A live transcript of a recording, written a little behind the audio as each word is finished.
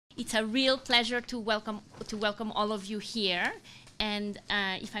It's a real pleasure to welcome all of you here. And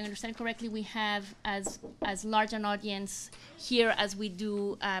if I understand correctly, we have as large an audience here as we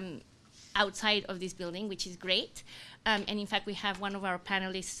do outside of this building, which is great. And in fact, we have one of our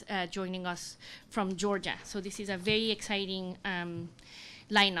panelists joining us from Georgia. So this is a very exciting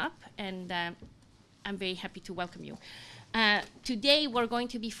lineup, and I'm very happy to welcome you. Today, we're going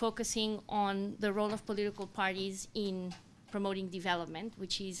to be focusing on the role of political parties in promoting development,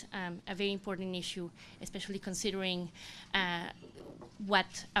 which is a very important issue, especially considering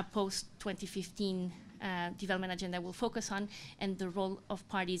what a post-2015 development agenda will focus on, and the role of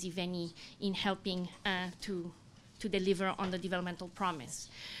parties, if any, in helping to deliver on the developmental promise.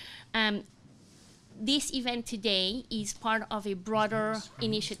 This event today is part of a broader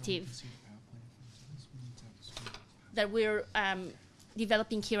initiative that we're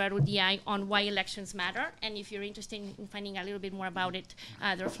developing here at ODI on why elections matter. And if you're interested in finding a little bit more about it,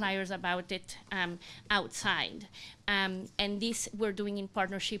 there are flyers about it outside. And this we're doing in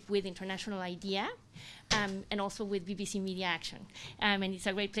partnership with International IDEA and also with BBC Media Action. And it's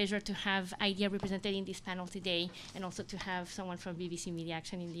a great pleasure to have IDEA represented in this panel today, and also to have someone from BBC Media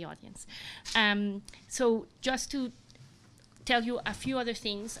Action in the audience. So just to tell you a few other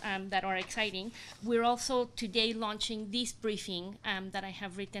things that are exciting. We're also today launching this briefing that I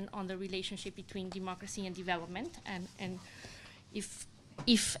have written on the relationship between democracy and development, and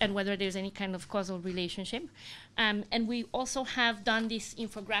if and whether there's any kind of causal relationship. And we also have done these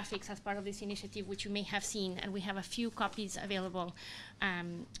infographics as part of this initiative, which you may have seen, and we have a few copies available,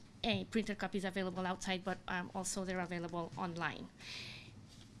 printed copies available outside, but also they're available online.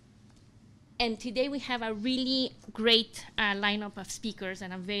 And today we have a really great lineup of speakers,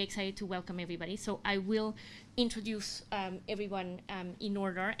 and I'm very excited to welcome everybody. So I will introduce everyone in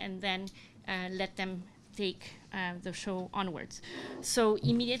order, and then let them take the show onwards. So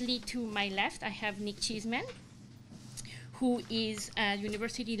immediately to my left, I have Nick Cheeseman, who is a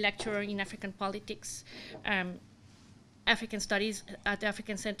university lecturer in African politics, African studies at the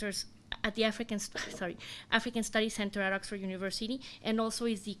African Studies Center at Oxford University, and also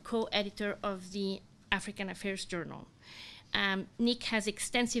is the co-editor of the African Affairs Journal. Nick has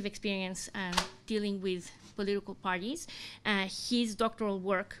extensive experience dealing with political parties. His doctoral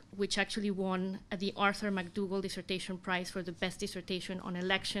work, which actually won the Arthur McDougall Dissertation Prize for the best dissertation on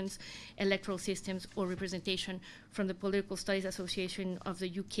elections, electoral systems, or representation from the Political Studies Association of the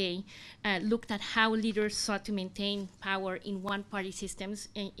UK, looked at how leaders sought to maintain power in one-party systems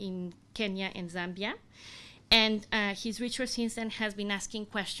in Kenya and Zambia. And his research since then has been asking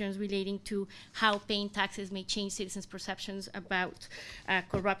questions relating to how paying taxes may change citizens' perceptions about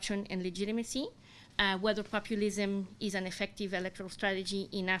corruption and legitimacy, whether populism is an effective electoral strategy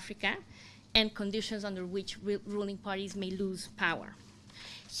in Africa, and conditions under which ruling parties may lose power.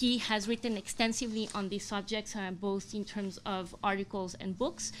 He has written extensively on these subjects, both in terms of articles and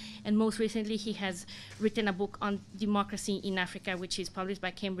books, and most recently he has written a book on democracy in Africa, which is published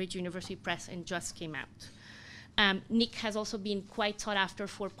by Cambridge University Press and just came out. Nick has also been quite sought after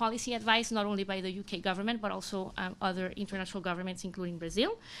for policy advice, not only by the UK government, but also other international governments, including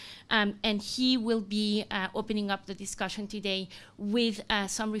Brazil. And he will be opening up the discussion today with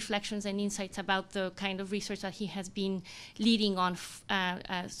some reflections and insights about the kind of research that he has been leading on,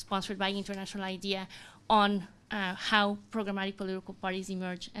 sponsored by International IDEA, on how programmatic political parties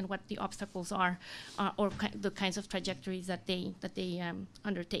emerge and what the obstacles are, or the kinds of trajectories that they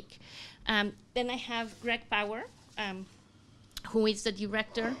undertake. Then I have Greg Power, who is the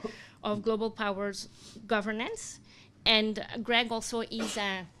director of Global Power's governance, and Greg also is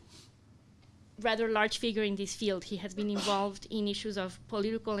a rather large figure in this field. He has been involved in issues of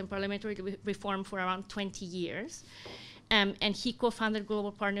political and parliamentary reform for around 20 years. And he co-founded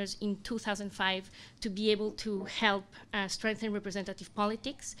Global Partners in 2005 to be able to help strengthen representative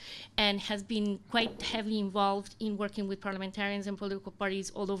politics, and has been quite heavily involved in working with parliamentarians and political parties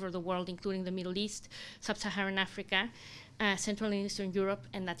all over the world, including the Middle East, Sub-Saharan Africa, Central and Eastern Europe,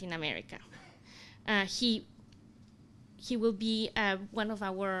 and Latin America. He will be one of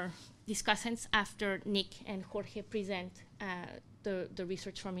our discussants after Nick and Jorge present the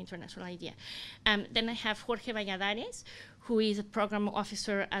research from International IDEA. Then I have Jorge Valladares, who is a program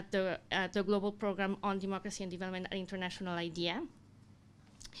officer at the Global Program on Democracy and Development at International IDEA.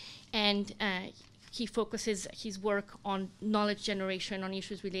 And he focuses his work on knowledge generation on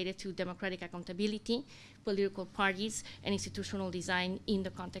issues related to democratic accountability, political parties, and institutional design in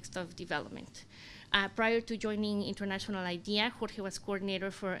the context of development. Prior to joining International IDEA, Jorge was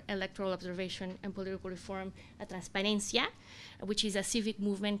coordinator for electoral observation and political reform at Transparencia, which is a civic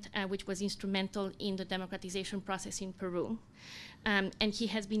movement which was instrumental in the democratization process in Peru. And he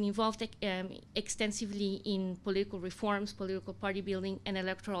has been involved extensively in political reforms, political party building, and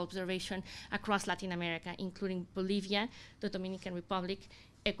electoral observation across Latin America, including Bolivia, the Dominican Republic,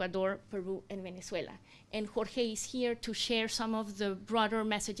 Ecuador, Peru, and Venezuela. And Jorge is here to share some of the broader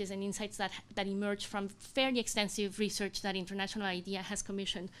messages and insights that emerge from fairly extensive research that International IDEA has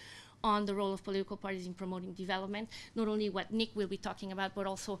commissioned on the role of political parties in promoting development, not only what Nick will be talking about, but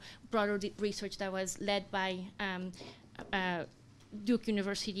also broader research that was led by Duke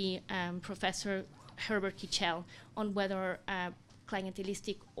University professor Herbert Kitchell on whether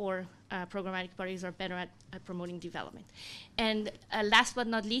clientelistic or programmatic parties are better at promoting development. And last but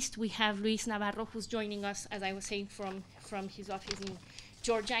not least, we have Luis Navarro, who's joining us, as I was saying, from his office in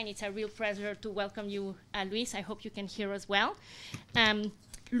Georgia, and it's a real pleasure to welcome you, Luis. I hope you can hear us well.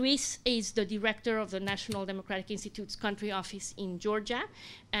 Luis is the director of the National Democratic Institute's country office in Georgia,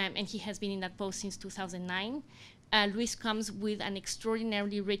 and he has been in that post since 2009. Luis comes with an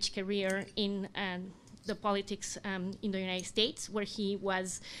extraordinarily rich career in the politics in the United States, where he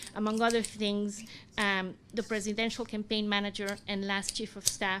was, among other things, the presidential campaign manager and last chief of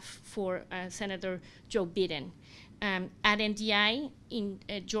staff for Senator Joe Biden. At NDI in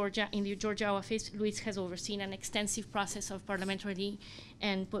Georgia, in the Georgia office, Luis has overseen an extensive process of parliamentary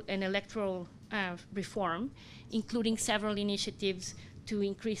and electoral reform, including several initiatives to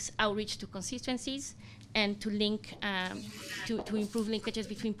increase outreach to constituencies and to link, to improve linkages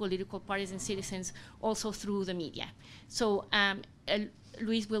between political parties and citizens, also through the media. So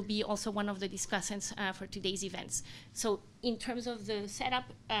Luis will be also one of the discussants for today's events. So in terms of the setup,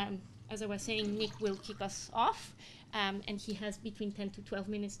 as I was saying, Nick will kick us off, and he has between 10 to 12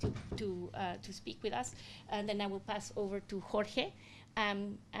 minutes to speak with us. And then I will pass over to Jorge,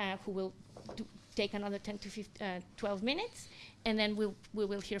 who will take another 10 to 12 minutes. And then we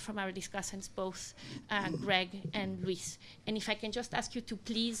will hear from our discussants, both Greg and Luis. And if I can just ask you to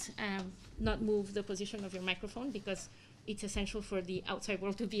please not move the position of your microphone, because it's essential for the outside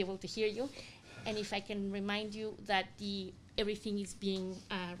world to be able to hear you. And if I can remind you that everything is being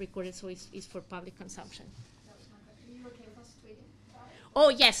recorded, so it's for public consumption. That was my question. Are you okay with us tweeting? Oh,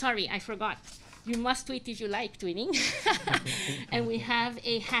 yes, sorry, I forgot. You must tweet if you like tweeting. And we have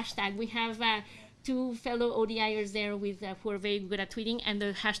a hashtag. We have two fellow ODIers there who are very good at tweeting, and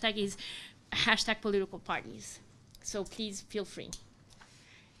the hashtag is #PoliticalParties. So please feel free.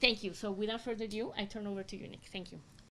 Thank you. So without further ado, I turn over to you, Nick. Thank you.